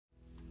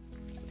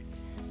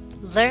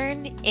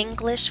Learn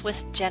English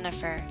with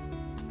Jennifer.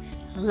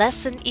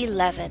 Lesson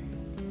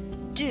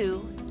 11.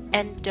 Do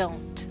and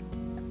don't.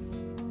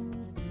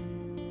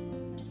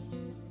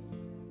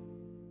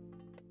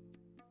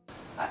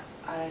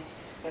 I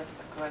have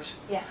a question.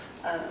 Yes.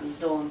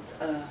 Don't.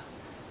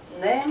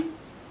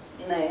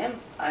 Name,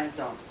 I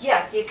don't.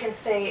 Yes, you can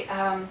say,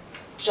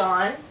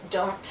 John,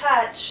 don't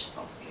touch.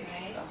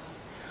 Okay. Right?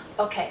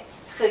 Okay,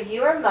 so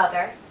you're a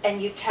mother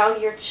and you tell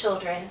your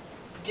children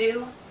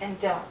do and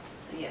don't.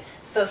 Yes.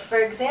 So for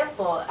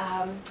example,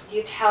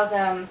 you tell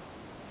them,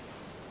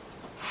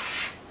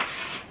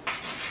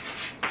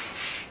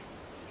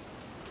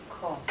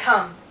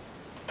 come.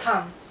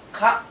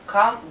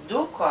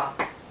 Do come.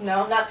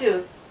 No, not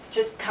do,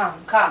 just come.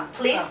 Come.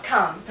 Please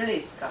come.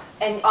 Please come.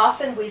 And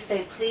often we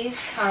say, please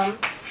come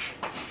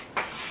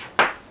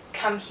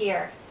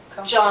here.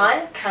 Come John,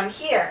 here. come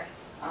here.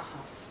 Uh-huh.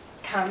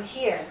 Come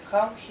here.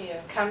 Come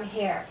here. Come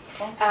here.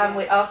 Come here.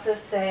 We also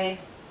say,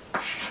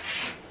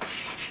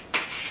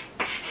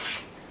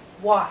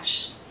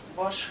 wash.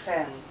 Wash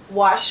hand.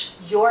 Wash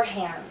your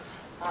hands.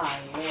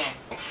 You.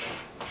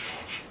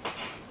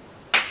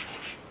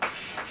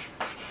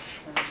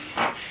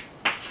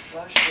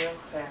 Wash your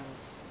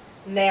hands.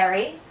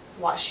 Mary,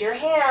 wash your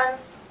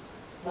hands.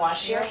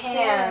 Wash your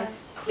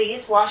hands.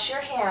 Please wash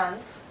your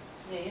hands.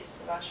 Please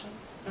wash them.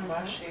 Mhm.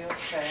 Wash your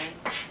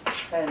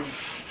hand.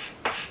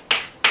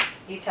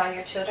 You tell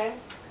your children,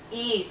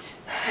 eat.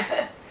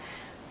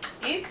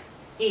 Eat.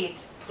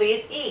 Eat.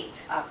 Please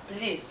eat.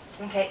 Please.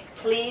 Okay,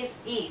 please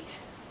eat.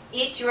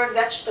 Eat your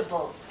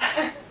vegetables.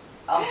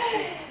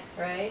 Okay.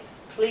 Right?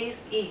 Please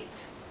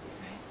eat.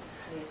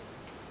 Please.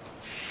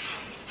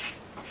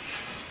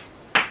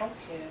 Come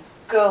here.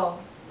 Go.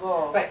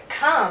 Go. Right,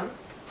 come.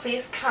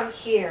 Please come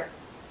here.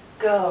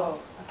 Go.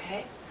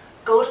 Okay?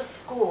 Go to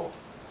school.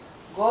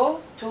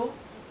 Go to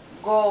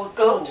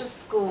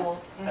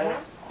school. Mhm.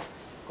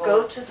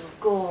 Go to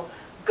school.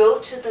 Go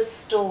to the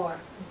store.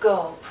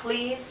 Go.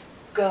 Please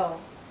go.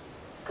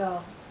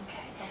 Go.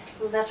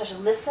 Okay. Natasha,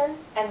 listen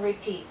and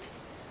repeat.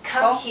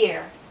 Come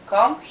here.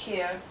 Come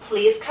here.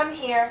 Please come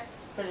here.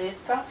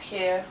 Please come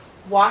here.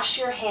 Wash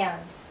your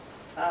hands.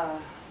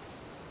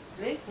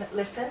 Please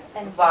Listen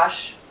and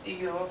wash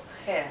your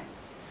hands.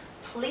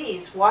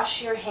 please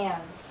wash your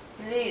hands.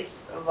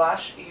 Please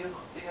wash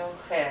your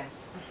hands.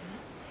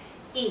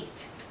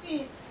 Eat.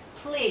 Eat.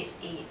 Please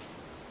eat.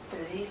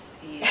 Please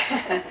eat.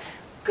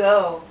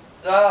 Go.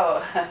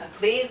 Go.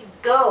 Please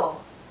go.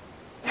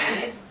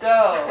 Please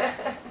go.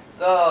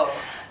 Go.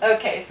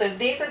 Okay, so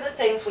these are the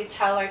things we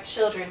tell our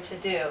children to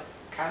do.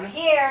 Come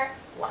here,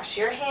 wash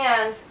your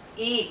hands,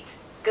 eat,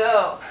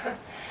 go.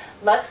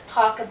 Let's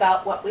talk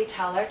about what we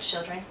tell our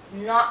children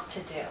not to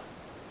do.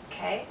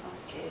 Okay?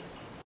 Okay.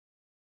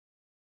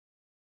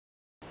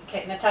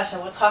 Okay, Natasha,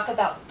 we'll talk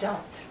about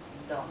don't.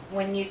 Don't.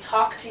 When you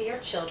talk to your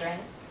children,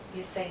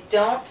 you say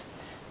don't touch.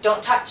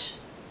 Don't touch.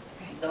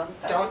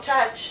 Don't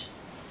touch.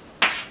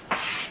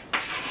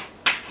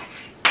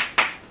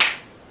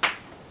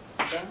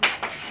 Don't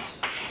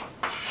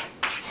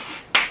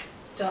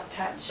Don't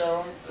touch.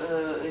 Don't.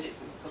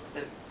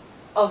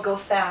 Oh, go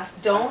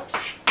fast. Don't.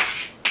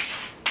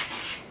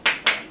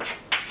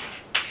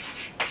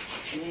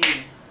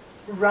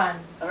 Run.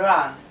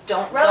 Run.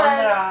 Don't run.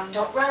 Don't run.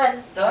 Don't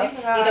run. Don't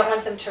Right? run. You don't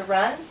want them to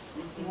run.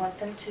 Mhm. You want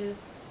them to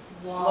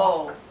walk.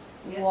 Slow.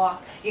 Yeah.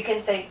 Walk. You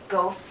can say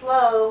go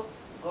slow.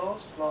 Go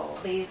slow.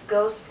 Please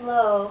go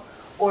slow.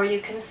 Or you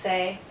can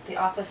say the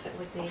opposite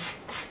would be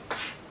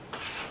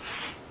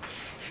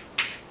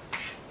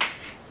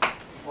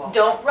Walk.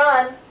 don't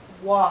run.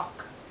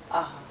 Walk.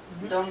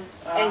 Don't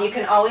run. And you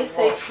can always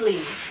say Walk.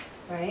 please.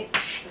 Right?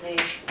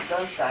 Please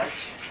don't touch.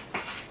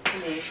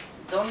 Please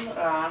don't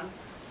run.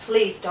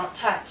 Please don't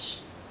touch.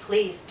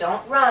 Please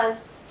don't run.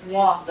 Please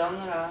Walk. don't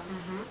run.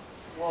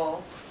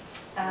 Walk.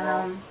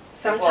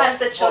 Sometimes Walk.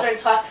 the children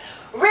talk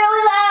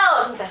really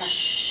loud and say,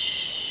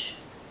 shh,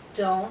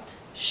 don't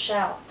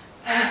shout.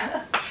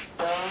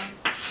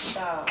 Don't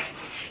shout.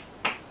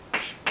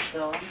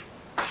 Don't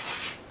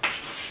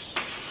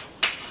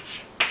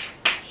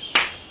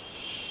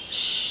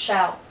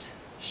Shout.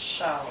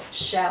 shout.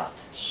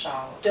 Shout.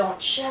 Shout.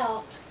 Don't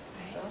shout.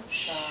 Right? Don't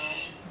shout.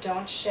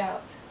 Don't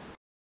shout.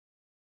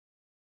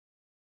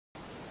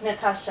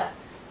 Natasha,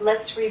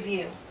 let's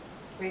review.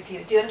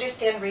 Review. Do you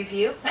understand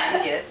review?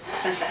 Yes.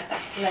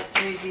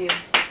 Let's review.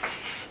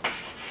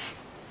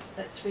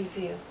 Let's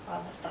review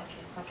all of this,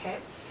 okay?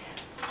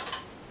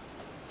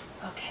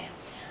 Okay.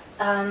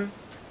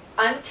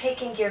 I'm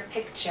taking your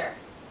picture,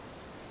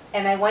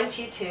 and I want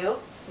you to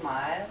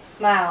Smile.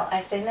 smile.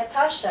 I say,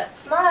 Natasha,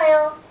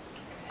 smile.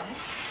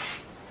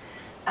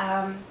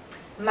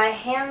 My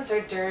hands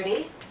are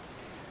dirty.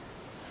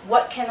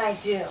 What can I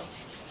do?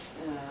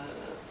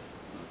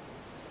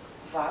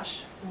 Wash.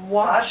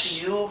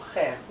 Wash. your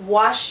hands.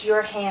 Wash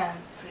your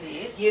hands.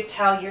 Please. You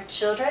tell your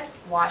children,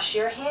 wash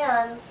your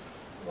hands.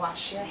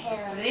 Wash your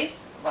hands.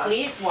 Please wash.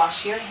 Please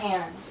wash your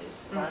hands.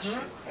 Please wash your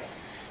hands.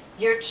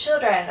 Your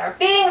children are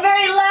being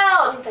very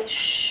loud. And say,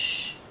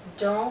 shh,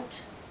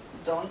 don't.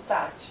 Don't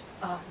touch.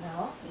 Oh,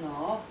 no.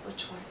 No.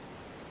 Which one?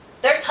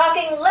 They're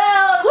talking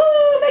loud.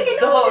 Woo! Making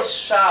Don't noise.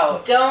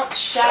 shout. Don't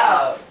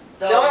shout.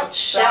 Don't shout.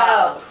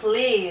 shout.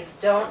 Please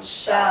don't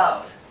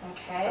shout.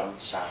 Okay? Don't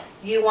shout.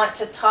 You want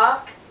to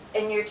talk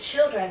and your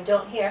children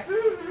don't hear.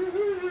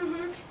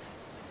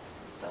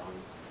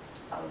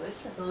 Don't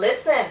listen.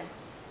 Listen.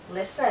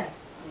 Listen.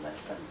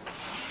 Listen.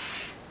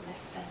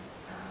 Listen.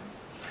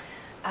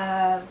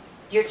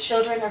 Your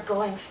children are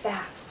going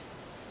fast.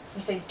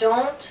 You say,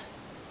 don't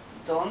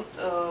Don't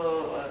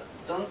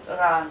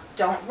run.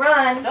 Don't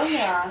run. Don't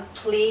run.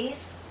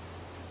 Please.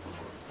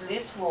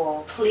 Please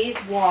walk.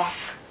 Please walk.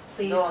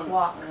 Please Don't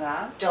walk.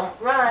 run. Don't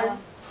run.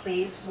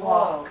 Please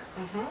walk.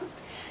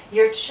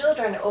 Your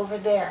children over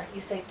there.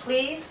 You say,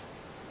 please.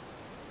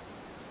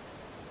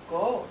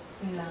 Go.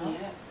 No.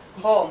 Yeah.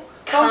 Home.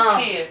 Come.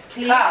 Come here.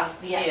 Please. Come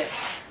Yeah. here.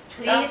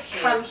 Please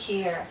come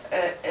here.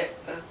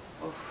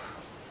 No.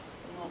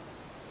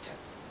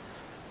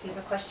 Do you have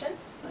a question?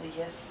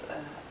 Yes.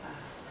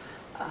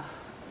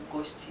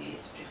 Гости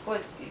есть,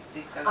 приходят, и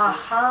ты как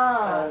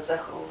Aha.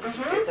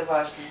 бы это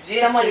важно.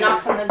 Someone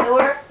knocks on the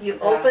door, you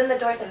open the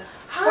door, say,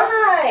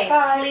 hi,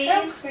 Hi,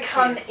 please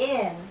come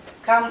in.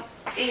 Come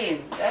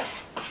in, да?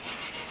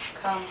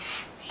 Come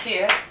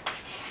here,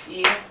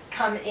 here.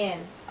 Come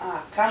in.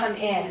 Come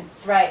in.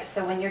 Right,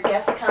 so when your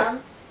guests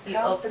come, you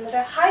Come. open the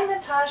door. Hi,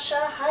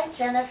 Natasha. Hi,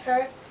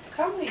 Jennifer.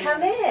 Come in.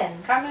 Come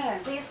in. Come in.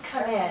 Please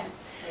come in.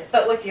 Yes.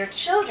 But with your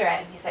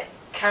children, you say,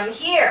 come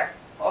here.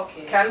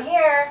 Okay. Come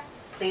here.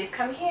 Please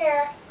come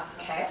here.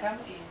 Okay. Come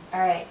in.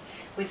 All right.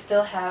 We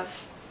still have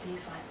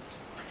these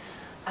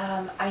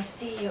ones. I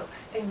see you,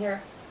 and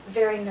you're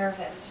very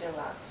nervous.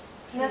 Relax.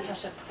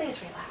 Natasha,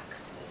 please relax.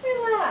 Please.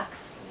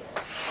 Relax.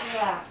 Yes.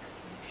 Relax.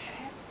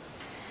 Okay.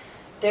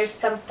 There's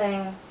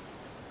something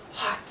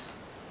hot.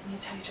 And you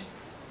tell your children,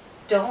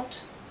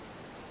 don't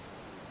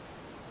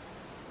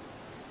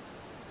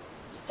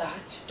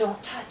Touch.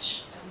 Don't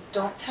touch.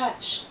 Don't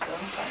touch.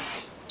 Don't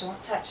touch.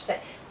 Don't touch. Say,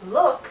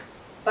 look,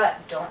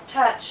 but don't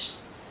touch.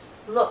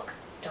 Look,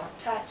 don't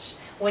touch.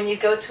 When you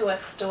go to a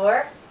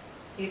store,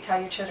 you tell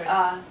your children,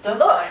 Don't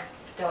look,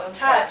 touch. don't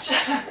touch.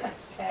 Yes.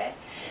 Okay?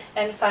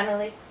 And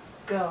finally,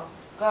 go.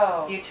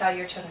 Go. You tell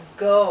your children,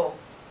 go.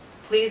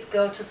 Please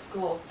go to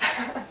school.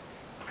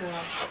 Go.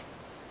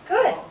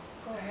 Good. Go.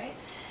 All right.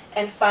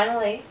 And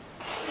finally,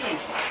 Eat.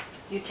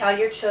 you tell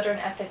your children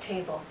at the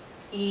table,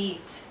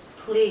 eat.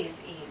 Please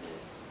eat.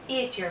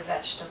 Eat your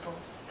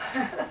vegetables.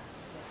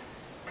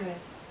 Good.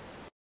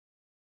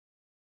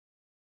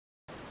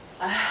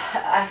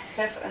 I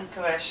have a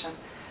question.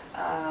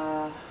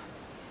 I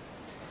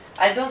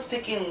don't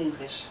speak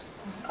English.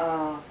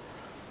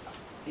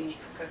 И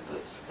как бы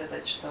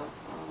сказать, что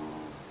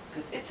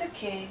it's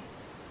okay.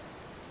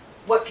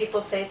 What people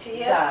say to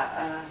you?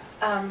 Да.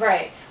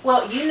 Right.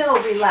 Well, you know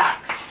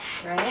relax,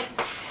 right?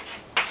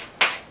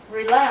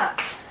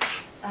 Relax.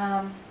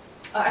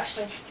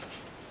 Actually,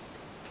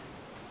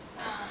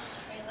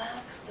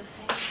 relax, the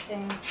same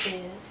thing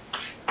is...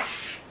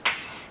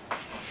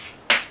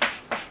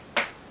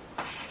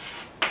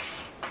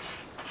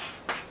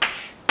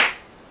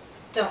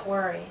 Don't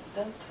worry,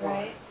 Don't worry.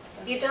 right?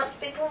 You don't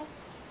speak English?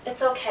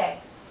 It's okay.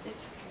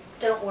 It's okay.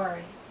 Don't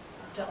worry.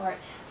 Don't worry.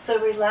 So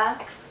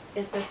relax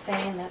is the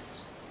same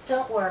as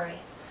don't worry.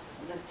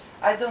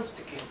 I don't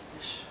speak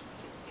English.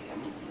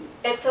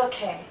 It's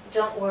okay.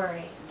 Don't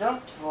worry.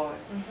 Don't worry.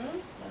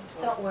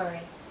 Don't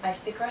worry. I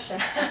speak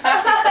Russian.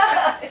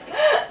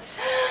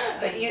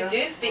 But you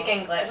do speak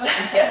English.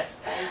 Yes.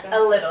 A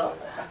little.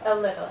 A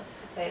little.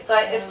 Okay. So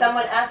if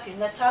someone asks you,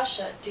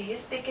 Natasha, do you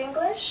speak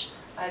English?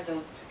 I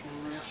don't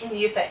speak English.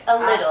 You say a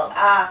little.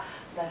 Да.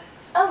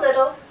 A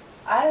little.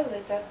 I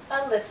little.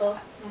 A little.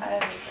 I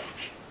little.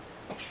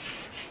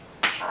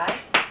 I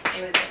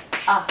little.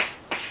 Ah.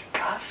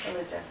 I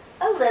little.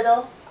 A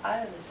little. I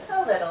little.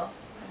 A little.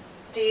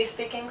 Do you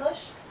speak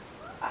English?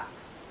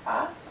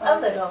 A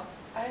little.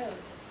 I little.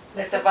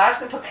 Это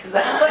важно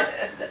показать.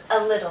 A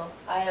little.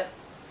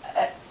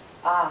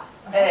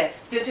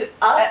 Do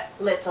a little. A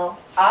little.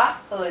 A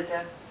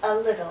little. A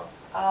little.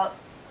 A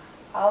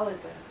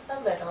little. A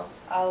little.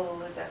 A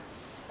little.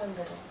 A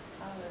little.